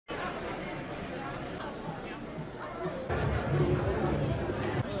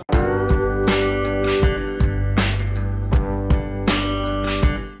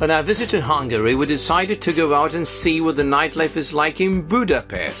On our visit to Hungary, we decided to go out and see what the nightlife is like in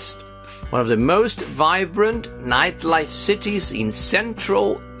Budapest, one of the most vibrant nightlife cities in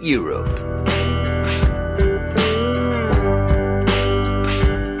Central Europe.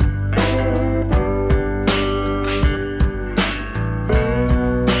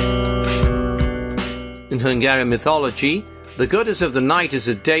 In Hungarian mythology, the goddess of the night is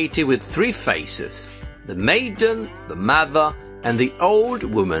a deity with three faces: the maiden, the mother, and the old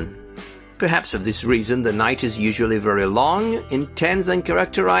woman. Perhaps for this reason the night is usually very long, intense, and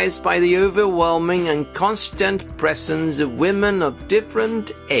characterized by the overwhelming and constant presence of women of different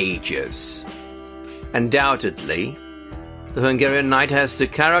ages. Undoubtedly, the Hungarian night has the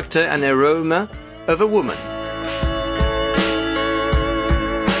character and aroma of a woman.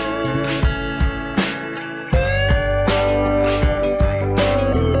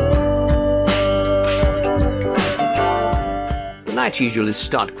 The night usually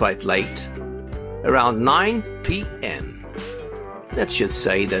starts quite late, around 9 p.m. Let's just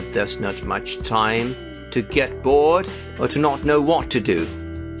say that there's not much time to get bored or to not know what to do.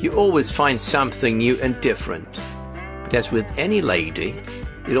 You always find something new and different. But as with any lady,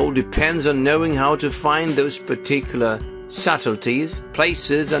 it all depends on knowing how to find those particular subtleties,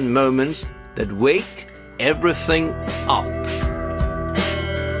 places and moments that wake everything up.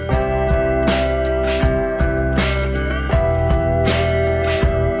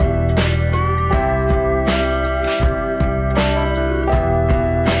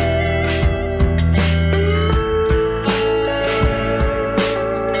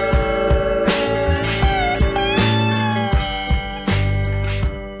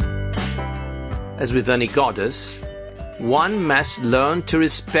 As with any goddess, one must learn to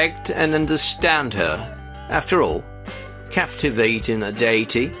respect and understand her. After all, captivating a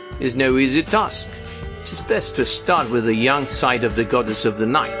deity is no easy task. It is best to start with the young side of the goddess of the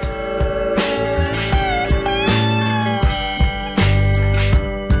night.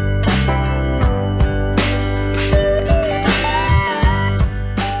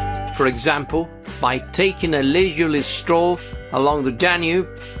 For example, by taking a leisurely stroll along the Danube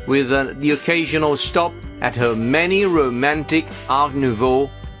with the occasional stop at her many romantic Art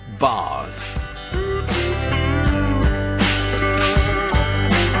Nouveau bars.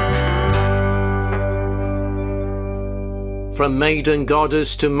 From maiden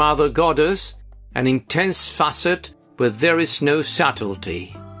goddess to mother goddess, an intense facet where there is no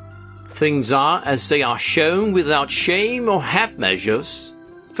subtlety. Things are as they are shown without shame or half measures.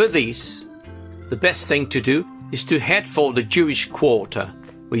 For this, the best thing to do is to head for the Jewish quarter,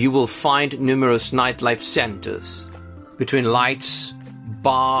 where you will find numerous nightlife centers. Between lights,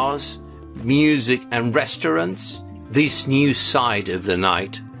 bars, music and restaurants, this new side of the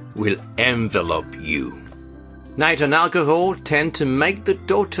night will envelop you. Night and alcohol tend to make the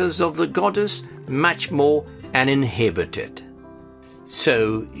daughters of the goddess much more uninhibited.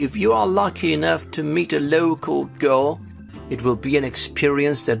 So, if you are lucky enough to meet a local girl, it will be an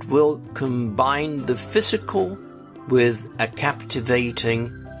experience that will combine the physical with a captivating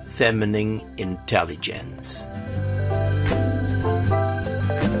feminine intelligence.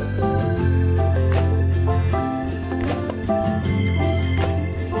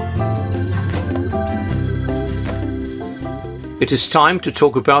 It is time to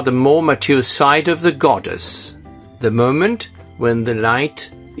talk about the more mature side of the goddess, the moment when the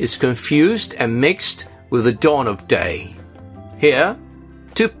night is confused and mixed with the dawn of day. Here,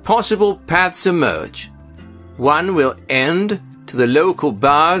 two possible paths emerge. One will end to the local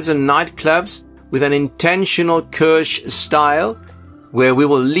bars and nightclubs with an intentional Kirsch style, where we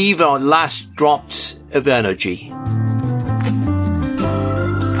will leave our last drops of energy.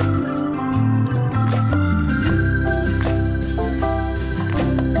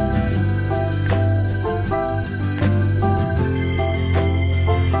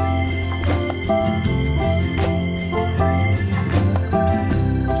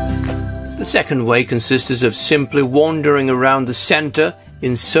 The second way consists of simply wandering around the center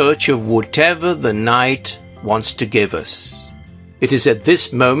in search of whatever the night wants to give us. It is at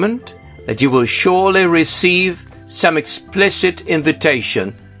this moment that you will surely receive some explicit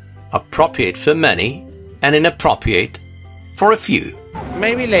invitation, appropriate for many and inappropriate for a few.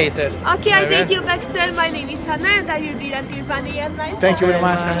 Maybe later. Okay, I'll meet you back, sir. My name is Hannah and I will be until Bunny and nice. Thank you very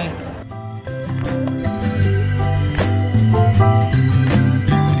much, Annie.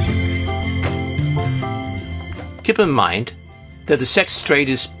 Keep in mind that the sex trade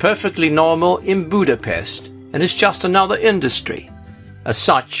is perfectly normal in Budapest and is just another industry. As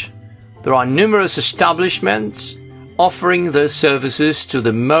such, there are numerous establishments offering their services to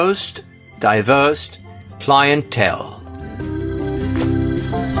the most diverse clientele.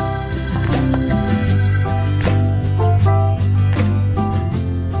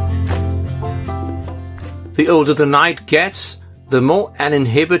 The older the night gets, the more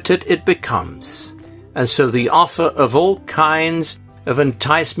uninhibited it becomes, and so the offer of all kinds of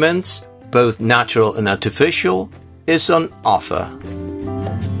enticements, both natural and artificial, is on offer.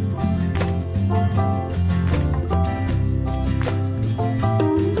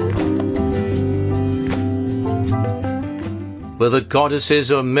 Whether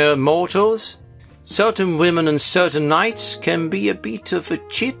goddesses or mere mortals, certain women and certain nights can be a bit of a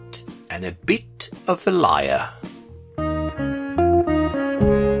cheat and a bit of a liar.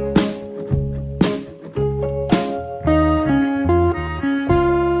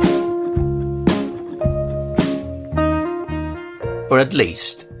 Or at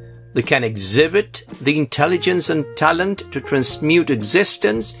least, they can exhibit the intelligence and talent to transmute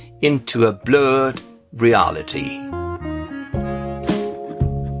existence into a blurred reality.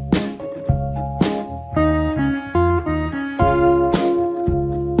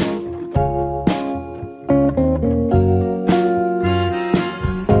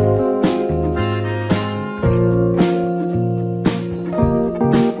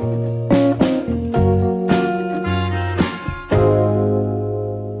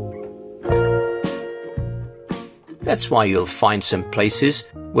 That's why you'll find some places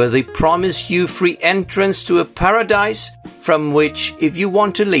where they promise you free entrance to a paradise from which, if you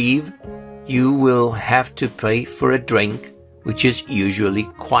want to leave, you will have to pay for a drink, which is usually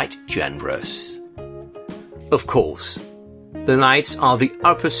quite generous. Of course, the nights are the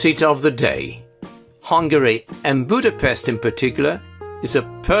opposite of the day. Hungary, and Budapest in particular, is a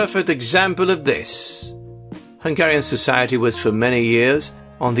perfect example of this. Hungarian society was for many years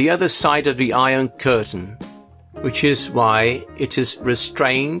on the other side of the Iron Curtain, which is why it is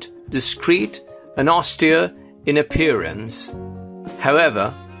restrained, discreet, and austere in appearance.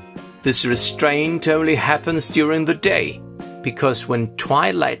 However, this restraint only happens during the day, because when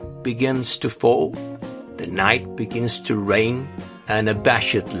twilight begins to fall, the night begins to reign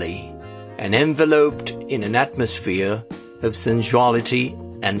unabashedly, and enveloped in an atmosphere of sensuality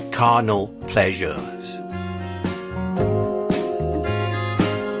and carnal pleasures.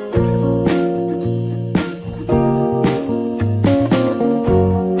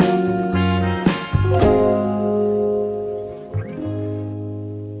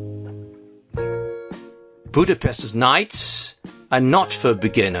 Budapest's nights are not for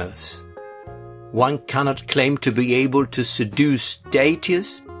beginners. One cannot claim to be able to seduce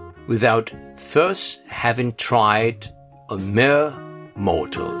deities without first having tried on mere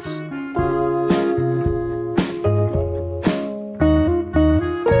mortals.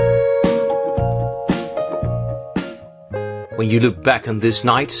 When you look back on these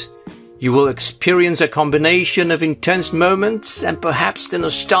nights, you will experience a combination of intense moments and perhaps the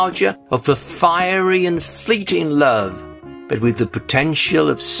nostalgia of a fiery and fleeting love, but with the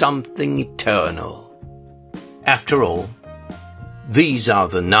potential of something eternal. After all, these are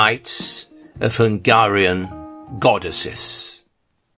the nights of Hungarian goddesses.